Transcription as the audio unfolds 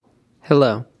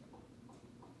Hello,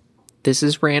 this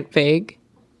is Rant Vague,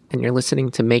 and you're listening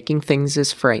to Making Things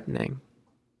is Frightening.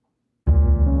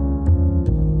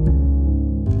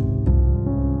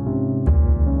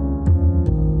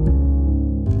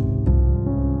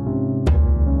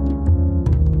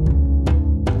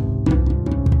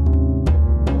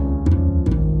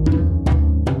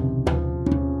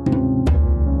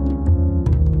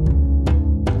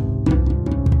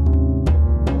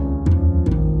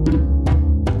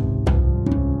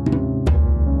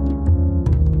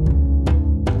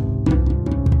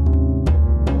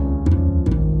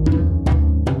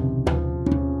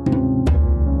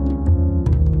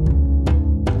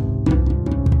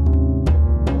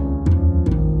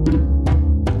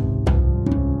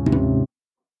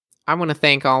 I want to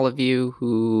thank all of you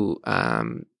who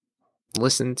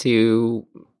listened to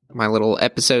my little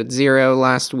episode 0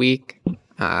 last week.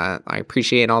 I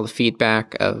appreciate all the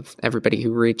feedback of everybody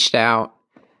who reached out.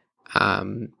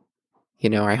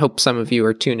 I hope some of you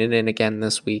are tuning in again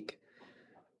this week.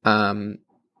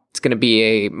 It's going to be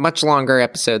a much longer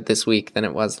episode this week than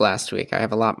it was last week. I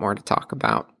have a lot more to talk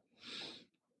about.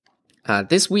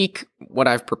 This week, what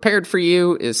I've prepared for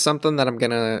you is something that I'm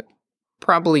going to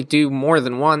probably do more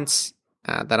than once,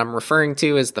 that I'm referring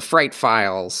to as the Fright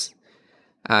Files.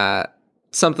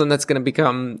 Something that's going to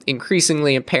become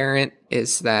increasingly apparent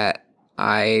is that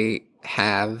I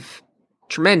have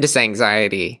tremendous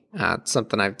anxiety. It's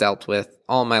something I've dealt with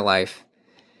all my life.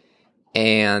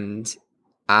 And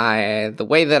the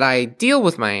way that I deal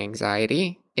with my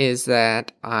anxiety is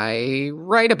that I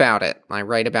write about it. I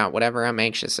write about whatever I'm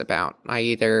anxious about. I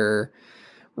either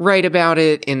write about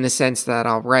it in the sense that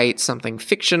I'll write something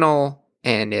fictional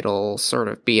and it'll sort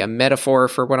of be a metaphor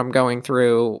for what I'm going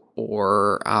through,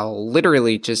 or I'll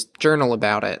literally just journal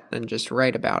about it and just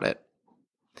write about it.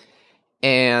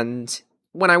 And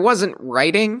when I wasn't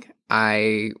writing,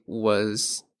 I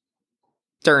was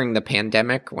during the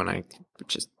pandemic when I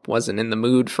just wasn't in the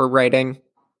mood for writing.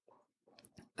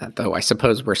 Though I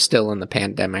suppose we're still in the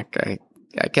pandemic. I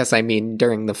guess I mean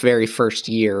during the very first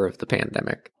year of the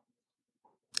pandemic.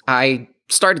 I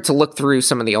started to look through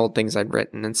some of the old things I'd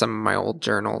written in some of my old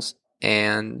journals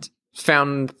and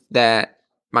found that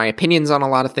my opinions on a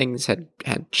lot of things had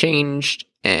changed,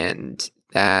 and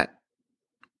that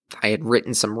I had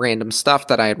written some random stuff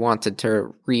that I had wanted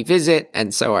to revisit.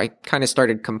 And so I kind of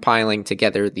started compiling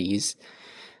together these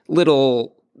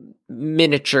little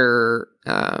miniature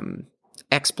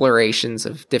explorations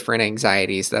of different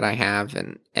anxieties that I have,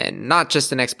 and not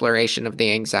just an exploration of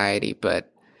the anxiety, but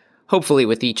hopefully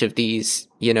with each of these,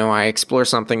 I explore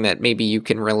something that maybe you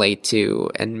can relate to,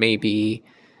 and maybe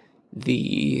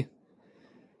the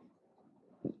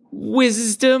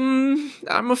wisdom,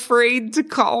 I'm afraid to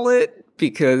call it,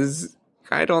 because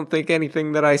I don't think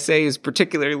anything that I say is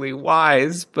particularly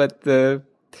wise, but the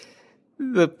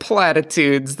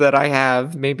platitudes that I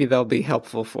have, maybe they'll be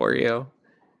helpful for you.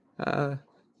 The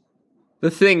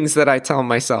things that I tell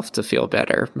myself to feel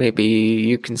better, maybe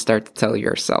you can start to tell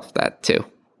yourself that too.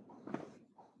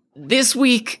 This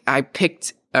week, I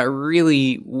picked a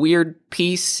really weird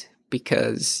piece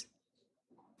because,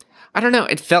 I don't know,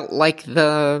 it felt like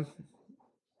the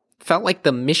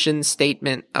mission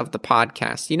statement of the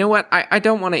podcast. You know what? I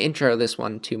don't want to intro this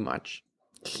one too much.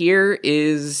 Here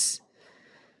is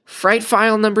Fright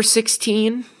File number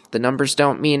 16. The numbers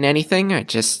don't mean anything. I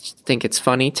just think it's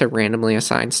funny to randomly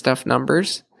assign stuff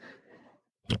numbers.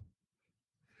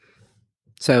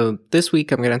 So this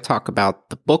week, I'm going to talk about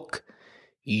the book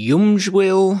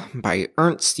Jungwirl by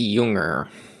Ernst Junger,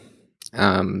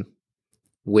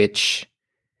 which,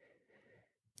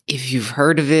 if you've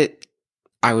heard of it,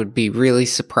 I would be really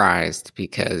surprised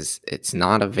because it's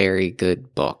not a very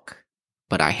good book,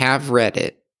 but I have read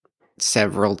it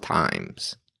several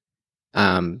times.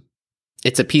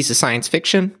 It's a piece of science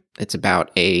fiction. It's about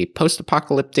a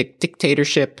post-apocalyptic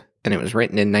dictatorship, and it was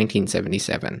written in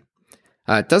 1977.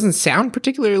 It doesn't sound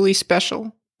particularly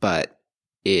special, but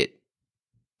it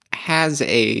has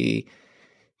a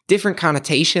different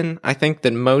connotation, I think,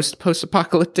 than most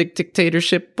post-apocalyptic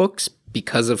dictatorship books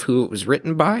because of who it was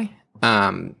written by.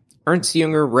 Ernst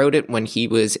Junger wrote it when he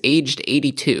was aged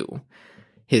 82.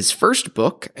 His first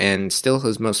book, and still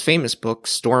his most famous book,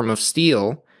 Storm of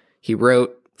Steel, he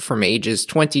wrote from ages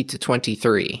 20 to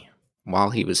 23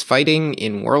 while he was fighting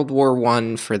in World War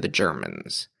I for the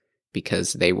Germans,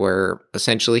 because they were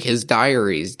essentially his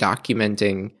diaries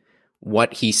documenting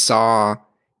what he saw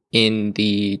in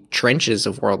the trenches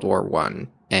of World War I,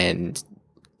 and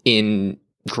in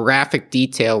graphic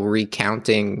detail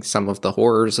recounting some of the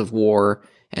horrors of war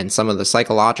and some of the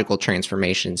psychological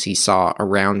transformations he saw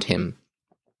around him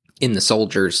in the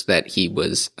soldiers that he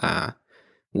was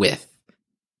with.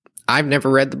 I've never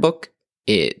read the book.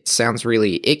 It sounds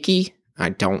really icky. I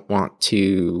don't want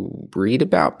to read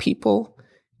about people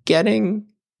getting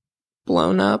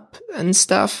blown up and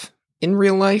stuff in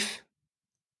real life.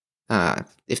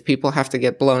 If people have to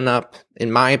get blown up,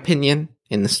 in my opinion,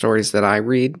 in the stories that I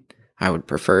read, I would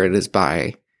prefer it as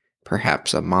by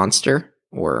perhaps a monster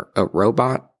or a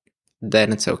robot.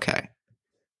 Then it's okay.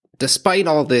 Despite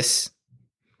all this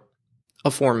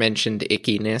aforementioned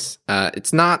ickiness,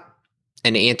 it's not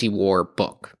an anti-war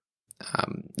book.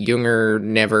 Junger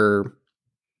never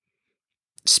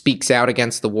speaks out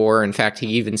against the war. In fact, he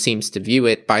even seems to view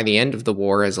it by the end of the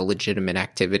war as a legitimate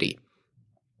activity.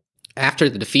 After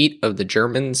the defeat of the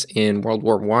Germans in World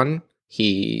War I,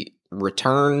 he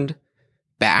returned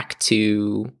back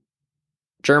to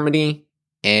Germany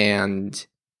and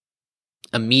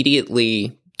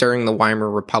immediately during the Weimar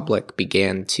Republic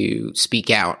began to speak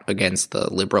out against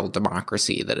the liberal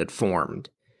democracy that had formed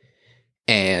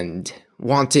and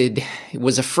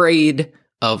was afraid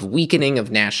of weakening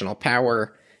of national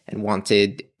power and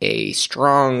wanted a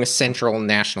strong central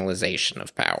nationalization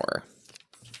of power.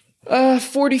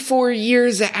 44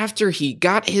 years after he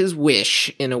got his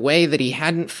wish in a way that he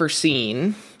hadn't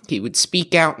foreseen, he would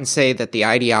speak out and say that the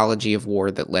ideology of war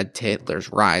that led to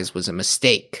Hitler's rise was a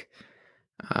mistake.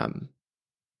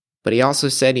 But he also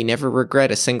said he never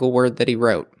regret a single word that he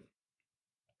wrote.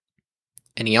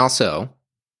 And he also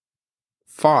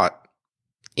fought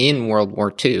in World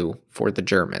War II for the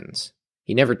Germans.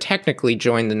 He never technically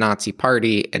joined the Nazi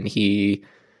Party, and he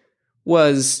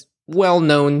was well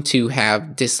known to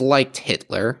have disliked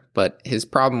Hitler, but his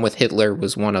problem with Hitler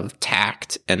was one of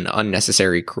tact and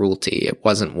unnecessary cruelty. It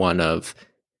wasn't one of,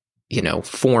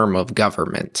 form of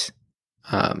government.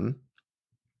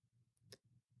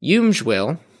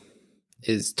 Jungwirth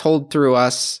is told through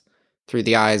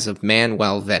the eyes of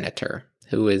Manuel Venator,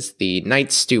 who is the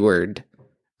Knight Steward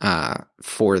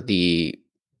for the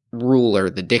ruler,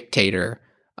 the dictator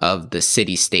of the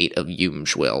city-state of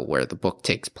Jungwirth, where the book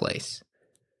takes place.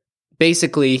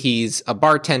 Basically, he's a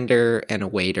bartender and a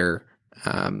waiter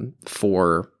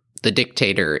for the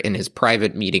dictator in his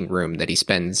private meeting room that he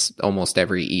spends almost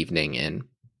every evening in.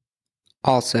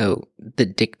 Also, the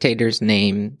dictator's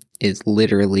name is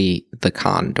literally the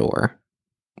Condor,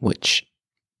 which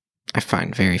I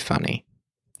find very funny.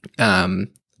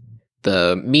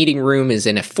 The meeting room is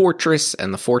in a fortress,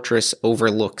 and the fortress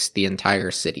overlooks the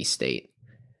entire city-state.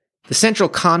 The central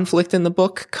conflict in the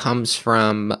book comes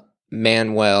from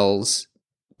Manuel's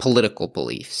political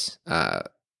beliefs.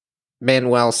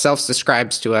 Manuel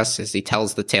self-describes to us, as he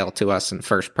tells the tale to us in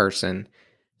first person,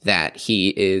 that he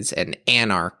is an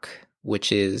anarch,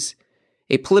 which is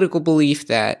a political belief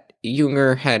that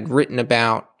Junger had written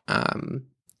about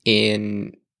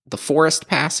in The Forest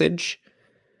Passage,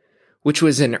 which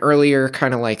was an earlier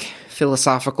kind of like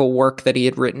philosophical work that he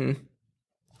had written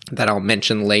that I'll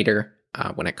mention later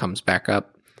when it comes back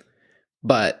up.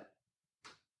 But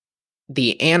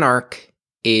the anarch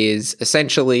is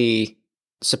essentially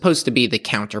supposed to be the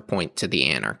counterpoint to the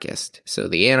anarchist. So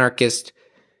the anarchist,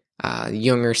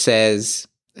 Junger says,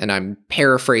 and I'm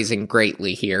paraphrasing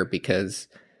greatly here because,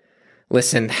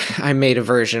 listen, I made a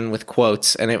version with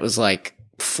quotes and it was like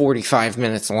 45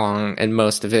 minutes long, and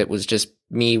most of it was just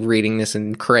me reading this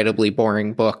incredibly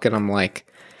boring book, and I'm like,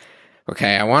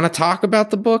 okay, I want to talk about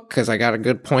the book because I got a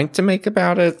good point to make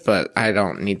about it, but I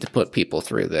don't need to put people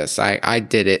through this. I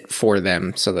did it for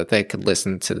them so that they could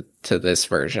listen to this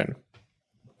version.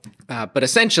 But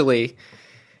essentially,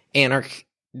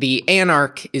 the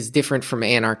anarch is different from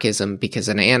anarchism because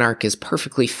an anarch is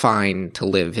perfectly fine to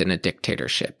live in a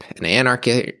dictatorship.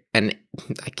 And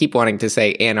I keep wanting to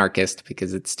say anarchist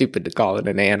because it's stupid to call it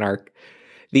an anarch.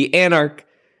 The anarch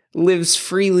lives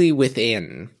freely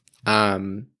within,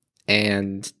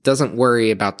 and doesn't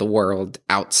worry about the world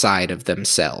outside of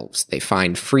themselves. They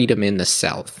find freedom in the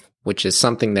self, which is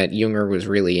something that Junger was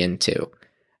really into.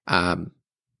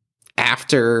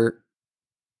 After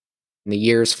the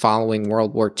years following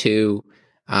World War II,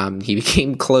 he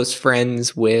became close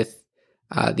friends with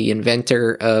the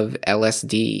inventor of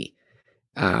LSD,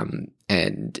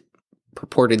 and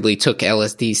purportedly took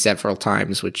LSD several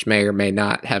times, which may or may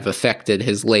not have affected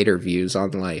his later views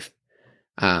on life.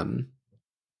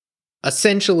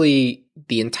 Essentially,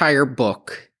 the entire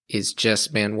book is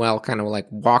just Manuel kind of like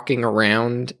walking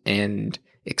around and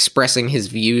expressing his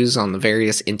views on the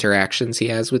various interactions he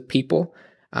has with people.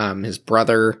 His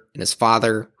brother and his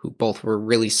father, who both were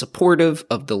really supportive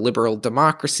of the liberal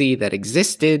democracy that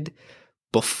existed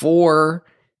before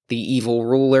the evil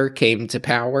ruler came to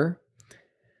power.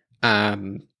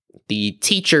 The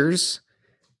teachers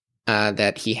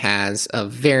that he has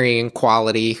of varying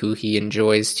quality, who he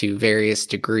enjoys to various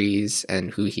degrees,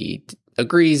 and who he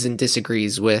agrees and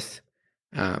disagrees with,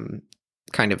 kind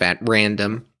of at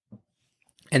random.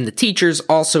 And the teachers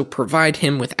also provide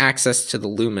him with access to the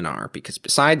Luminar, because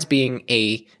besides being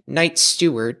a Night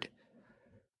Steward,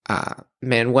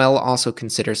 Manuel also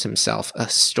considers himself a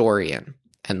historian.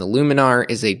 And the Luminar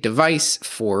is a device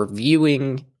for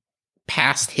viewing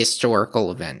past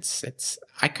historical events.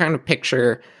 I kind of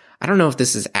picture, I don't know if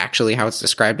this is actually how it's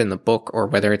described in the book or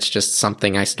whether it's just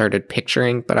something I started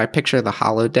picturing, but I picture the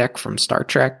holodeck from Star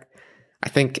Trek.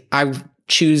 I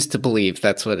choose to believe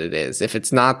that's what it is. If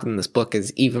it's not, then this book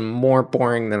is even more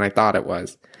boring than I thought it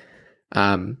was.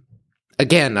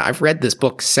 Again, I've read this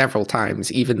book several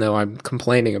times, even though I'm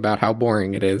complaining about how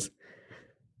boring it is.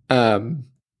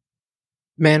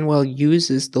 Manuel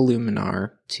uses the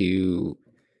Luminar to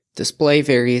display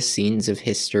various scenes of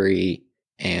history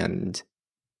and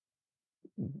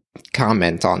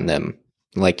comment on them,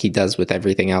 like he does with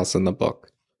everything else in the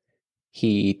book.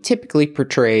 He typically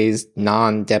portrays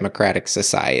non-democratic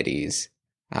societies,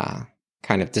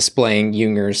 kind of displaying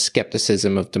Junger's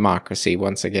skepticism of democracy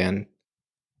once again.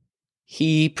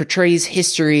 He portrays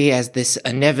history as this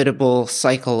inevitable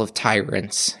cycle of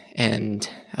tyrants and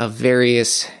of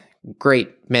various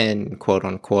great men,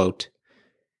 quote-unquote,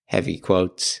 heavy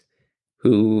quotes,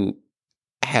 who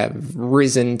have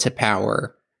risen to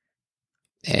power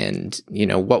and,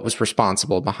 what was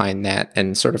responsible behind that,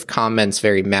 and sort of comments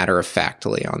very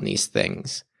matter-of-factly on these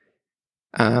things.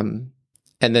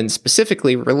 And then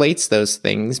specifically relates those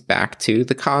things back to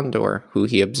the Condor, who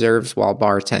he observes while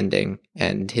bartending,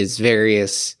 and his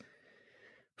various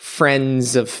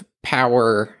friends of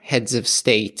power, heads of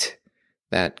state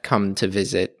that come to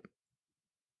visit.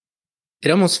 It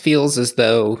almost feels as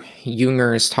though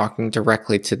Junger is talking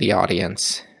directly to the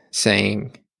audience,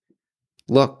 saying,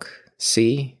 look,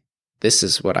 see, this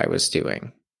is what I was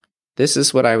doing. This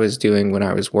is what I was doing when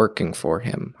I was working for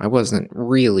him. I wasn't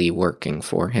really working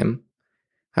for him.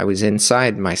 I was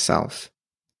inside myself.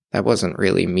 That wasn't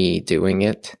really me doing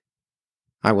it.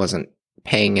 I wasn't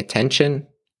paying attention.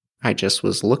 I just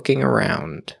was looking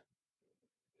around.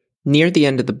 Near the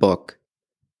end of the book,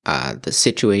 the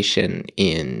situation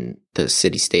in the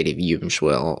city-state of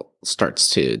Jumswil starts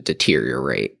to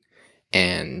deteriorate,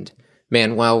 and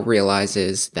Manuel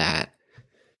realizes that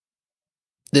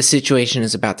the situation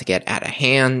is about to get out of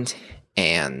hand,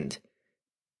 and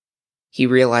he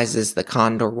realizes the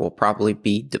Condor will probably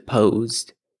be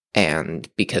deposed, and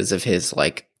because of his,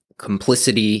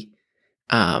 complicity,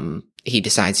 he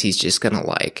decides he's just gonna,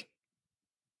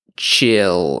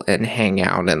 chill and hang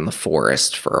out in the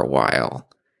forest for a while.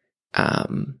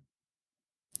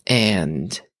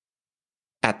 And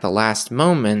at the last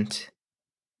moment,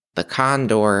 the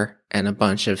Condor and a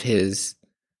bunch of his,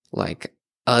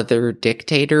 other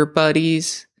dictator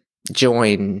buddies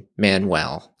join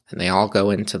Manuel, and they all go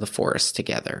into the forest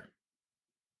together.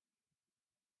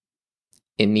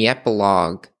 In the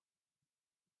epilogue,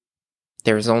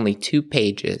 there's only 2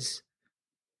 pages,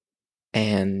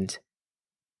 and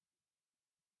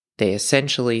they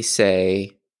essentially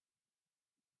say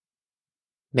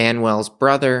Manuel's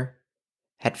brother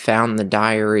had found the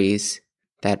diaries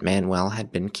that Manuel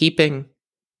had been keeping,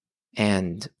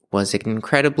 and was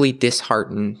incredibly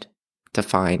disheartened to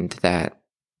find that,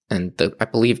 and I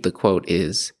believe the quote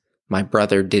is, "My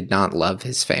brother did not love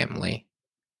his family,"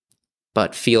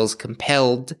 but feels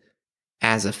compelled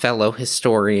as a fellow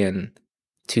historian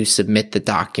to submit the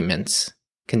documents,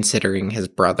 considering his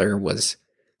brother was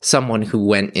someone who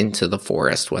went into the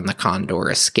forest when the Condor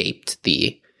escaped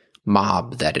the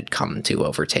mob that had come to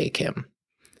overtake him.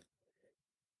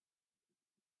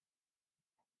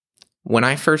 When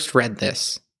I first read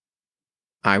this,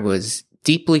 I was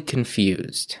deeply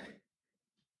confused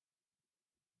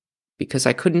because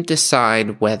I couldn't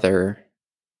decide whether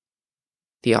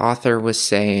the author was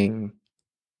saying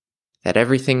that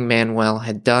everything Manuel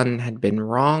had done had been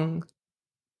wrong,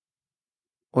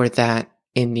 or that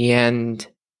in the end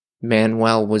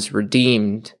Manuel was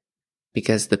redeemed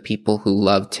because the people who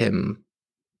loved him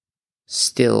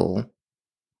still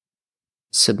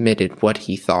submitted what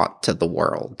he thought to the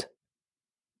world.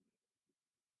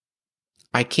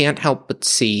 I can't help but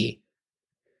see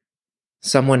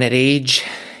someone at age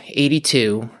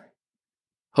 82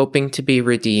 hoping to be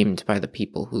redeemed by the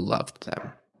people who loved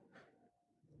them.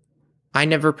 I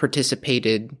never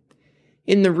participated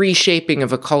in the reshaping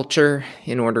of a culture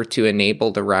in order to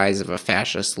enable the rise of a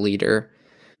fascist leader,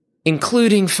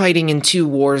 including fighting in 2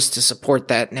 wars to support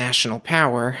that national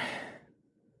power.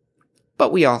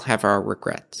 But we all have our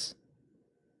regrets.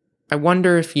 I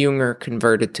wonder if Junger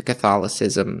converted to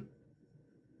Catholicism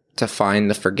to find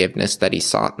the forgiveness that he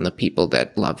sought in the people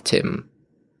that loved him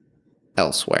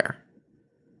elsewhere.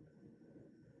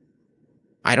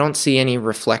 I don't see any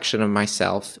reflection of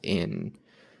myself in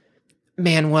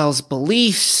Manuel's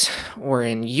beliefs or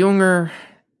in Junger.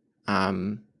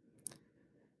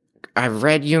 I've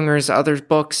read Junger's other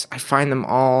books. I find them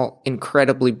all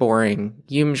incredibly boring.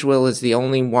 Jungwirth is the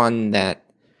only one that,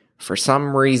 for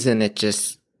some reason, it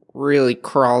just really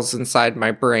crawls inside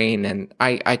my brain, and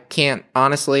I can't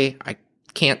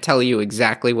tell you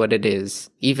exactly what it is.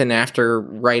 Even after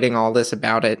writing all this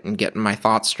about it and getting my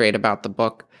thoughts straight about the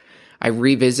book, I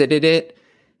revisited it,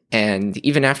 and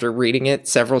even after reading it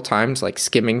several times, like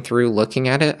skimming through, looking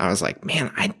at it, I was like,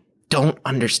 man, I don't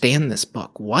understand this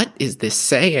book. What is this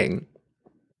saying?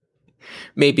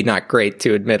 Maybe not great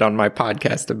to admit on my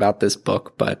podcast about this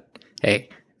book, but hey,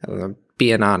 I'm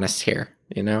being honest here,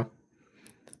 you know?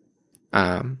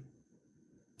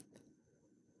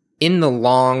 In the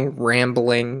long,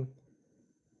 rambling,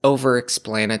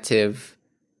 over-explanative,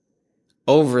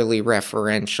 overly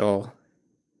referential,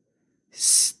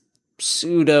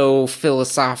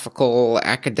 pseudo-philosophical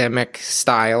academic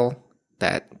style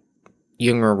that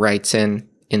Junger writes in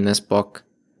this book,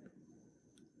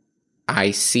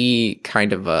 I see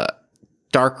kind of a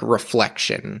dark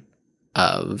reflection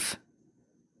of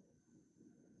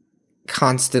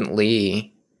constantly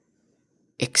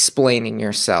explaining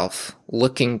yourself,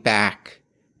 looking back,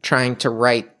 trying to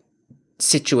write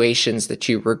situations that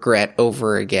you regret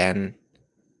over again,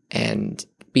 and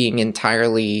being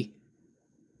entirely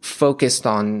focused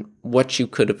on what you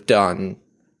could have done,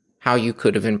 how you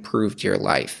could have improved your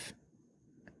life.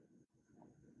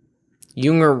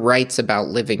 Junger writes about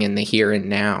living in the here and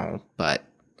now, but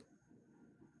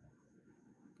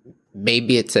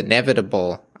maybe it's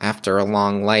inevitable after a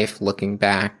long life looking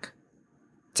back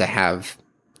to have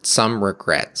some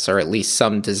regrets, or at least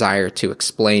some desire to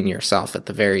explain yourself at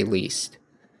the very least.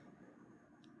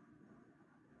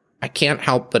 I can't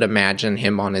help but imagine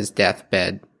him on his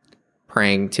deathbed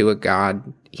praying to a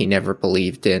God he never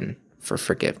believed in for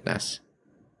forgiveness.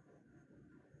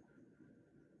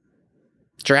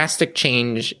 Drastic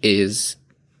change is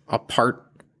a part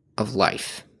of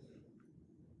life.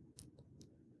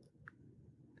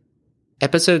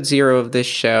 Episode 0 of this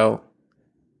show,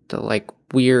 the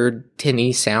weird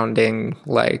tinny sounding,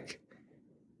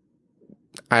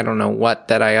 I don't know what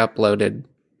that I uploaded,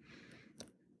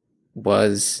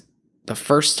 was the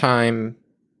first time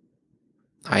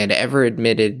I had ever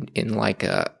admitted in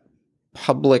a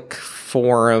public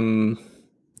forum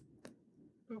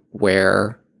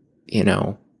where,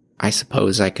 I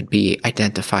suppose I could be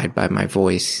identified by my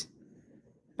voice,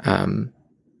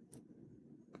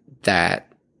 that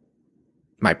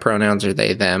my pronouns are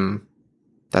they, them.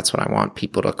 That's what I want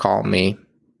people to call me.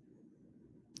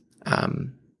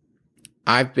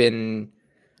 I've been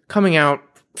coming out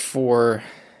for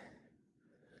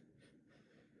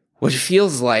what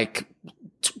feels like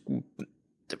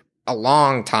a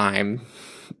long time,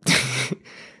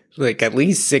 at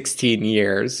least 16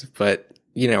 years, but,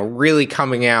 really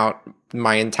coming out,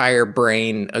 my entire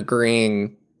brain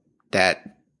agreeing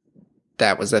that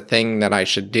that was a thing that I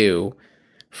should do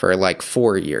for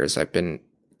 4 years. I've been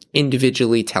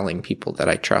individually telling people that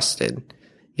I trusted,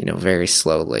 very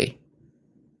slowly.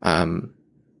 I'm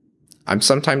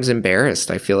sometimes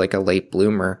embarrassed. I feel like a late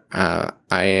bloomer. I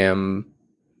am,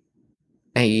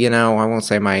 I won't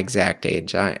say my exact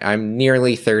age. I'm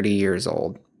nearly 30 years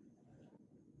old.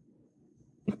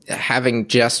 Having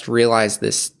just realized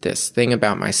this thing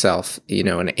about myself, in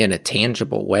a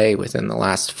tangible way within the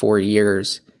last 4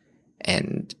 years,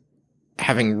 and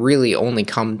having really only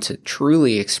come to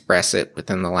truly express it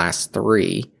within the last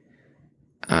 3,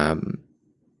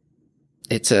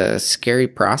 it's a scary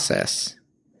process.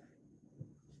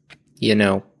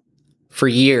 For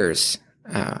years,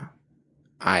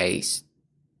 I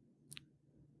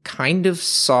kind of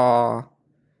saw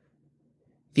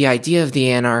the idea of the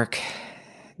anarch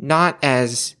not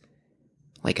as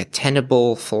a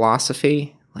tenable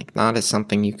philosophy, not as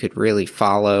something you could really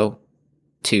follow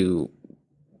to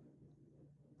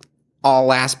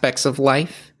all aspects of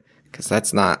life, because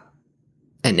that's not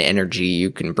an energy you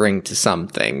can bring to some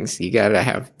things. You gotta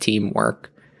have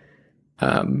teamwork.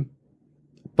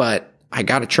 But I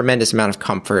got a tremendous amount of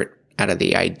comfort out of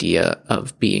the idea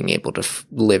of being able to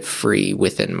live free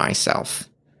within myself.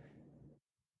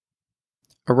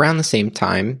 Around the same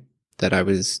time that I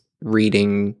was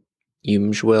reading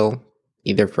Jungwirth,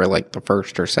 either for the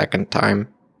first or second time,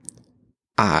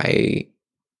 I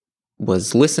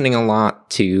was listening a lot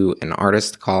to an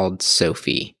artist called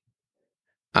Sophie.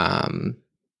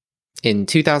 In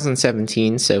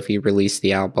 2017, Sophie released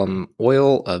the album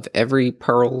Oil of Every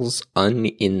Pearl's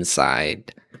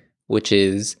Uninside, which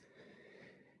is...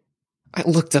 I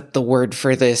looked up the word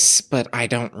for this, but I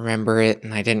don't remember it,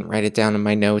 and I didn't write it down in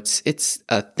my notes. It's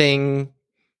a thing.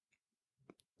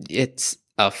 It's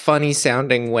a funny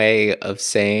sounding way of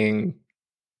saying,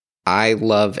 I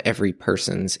love every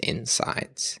person's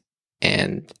insides.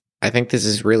 And I think this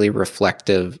is really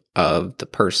reflective of the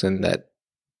person that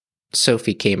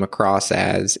Sophie came across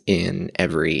as in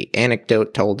every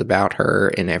anecdote told about her,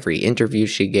 in every interview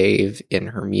she gave, in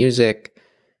her music.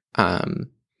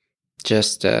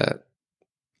 Just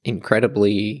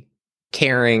incredibly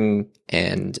caring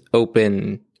and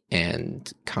open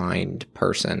and kind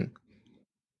person.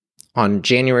 On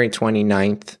January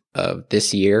 29th of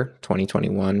this year,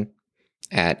 2021,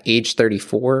 at age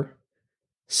 34,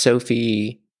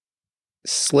 Sophie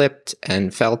slipped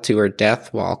and fell to her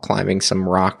death while climbing some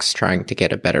rocks trying to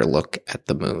get a better look at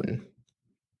the moon.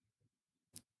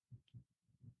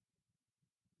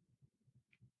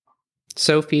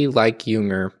 Sophie, like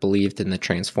Junger, believed in the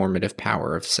transformative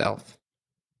power of self.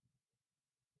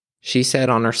 She said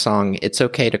on her song, "It's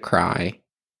okay to cry.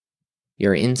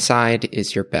 Your inside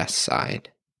is your best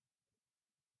side."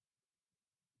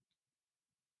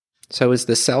 So is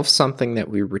the self something that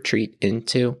we retreat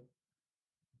into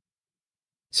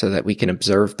so that we can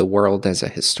observe the world as a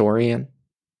historian?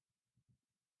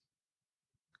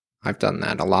 I've done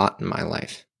that a lot in my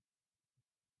life.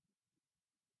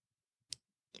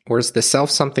 Or is the self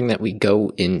something that we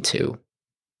go into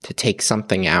to take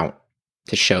something out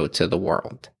to show to the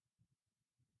world?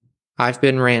 I've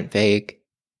been Rant Vague.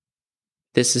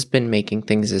 This has been Making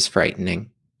Things Is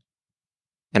Frightening.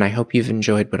 And I hope you've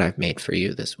enjoyed what I've made for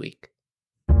you this week.